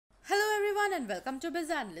everyone and welcome to Biz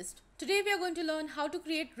Analyst. Today we are going to learn how to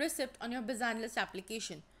create receipt on your Biz Analyst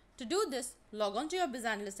application. To do this, log on to your Biz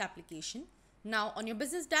Analyst application. Now on your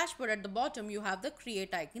business dashboard at the bottom you have the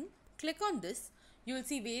create icon. Click on this. You will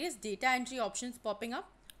see various data entry options popping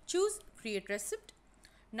up. Choose create receipt.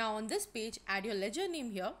 Now on this page add your ledger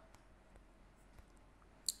name here.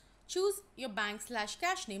 Choose your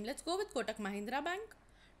bank/cash name. Let's go with Kotak Mahindra Bank.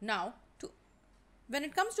 Now when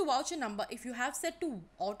it comes to voucher number, if you have set to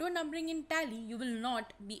auto numbering in Tally, you will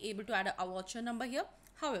not be able to add a voucher number here.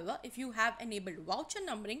 However, if you have enabled voucher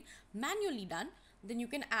numbering manually done, then you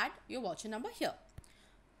can add your voucher number here.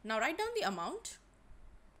 Now write down the amount,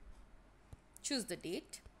 choose the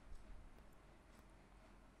date,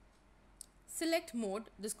 select mode.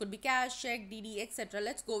 This could be cash, check, DD, etc.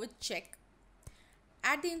 Let's go with check.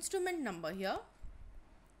 Add the instrument number here,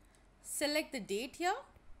 select the date here.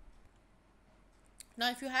 Now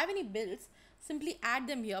if you have any bills, simply add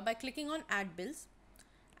them here by clicking on add bills.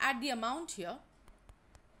 Add the amount here,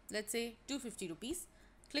 let's say 250 rupees.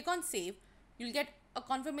 Click on save. You'll get a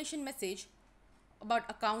confirmation message about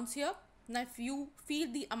accounts here. Now if you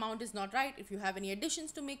feel the amount is not right, if you have any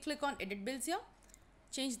additions to make, click on edit bills here.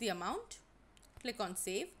 Change the amount, click on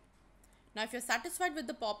save. Now if you're satisfied with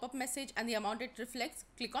the pop-up message and the amount it reflects,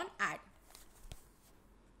 click on add.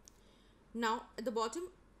 Now at the bottom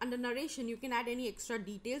under narration, you can add any extra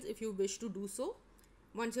details if you wish to do so.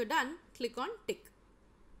 Once you're done, click on tick.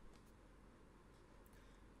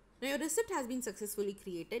 Now your receipt has been successfully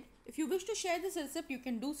created. If you wish to share this receipt, you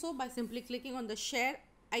can do so by simply clicking on the share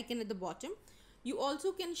icon at the bottom. You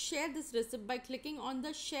also can share this receipt by clicking on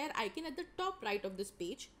the share icon at the top right of this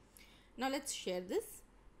page. Now let's share this.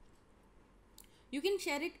 You can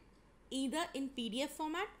share it either in PDF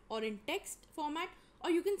format or in text format, or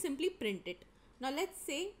you can simply print it. Now let's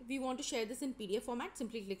say we want to share this in PDF format.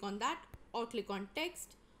 Simply click on that or click on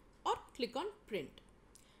text or click on print.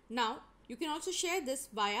 Now you can also share this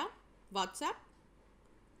via WhatsApp,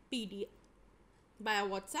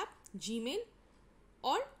 Gmail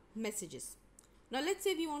or messages. Now let's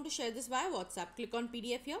say we want to share this via WhatsApp. Click on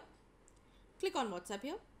PDF here. Click on WhatsApp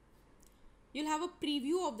here. You'll have a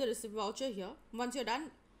preview of the receipt voucher here. Once you're done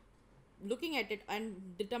looking at it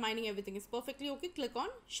and determining everything is perfectly okay, click on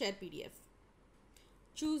share PDF.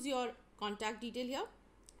 Choose your contact detail here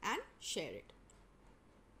and share it.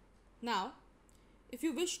 Now, if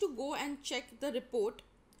you wish to go and check the report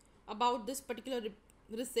about this particular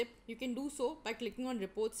receipt, you can do so by clicking on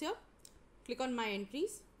reports here. Click on my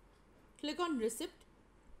entries, click on receipt,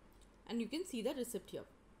 and you can see the receipt here.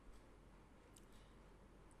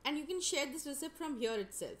 And you can share this receipt from here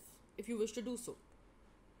itself if you wish to do so.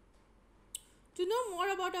 To know more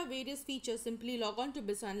about our various features, simply log on to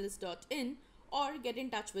bizanalyst.in or get in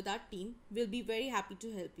touch with our team. We'll be very happy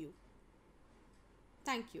to help you.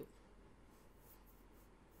 Thank you.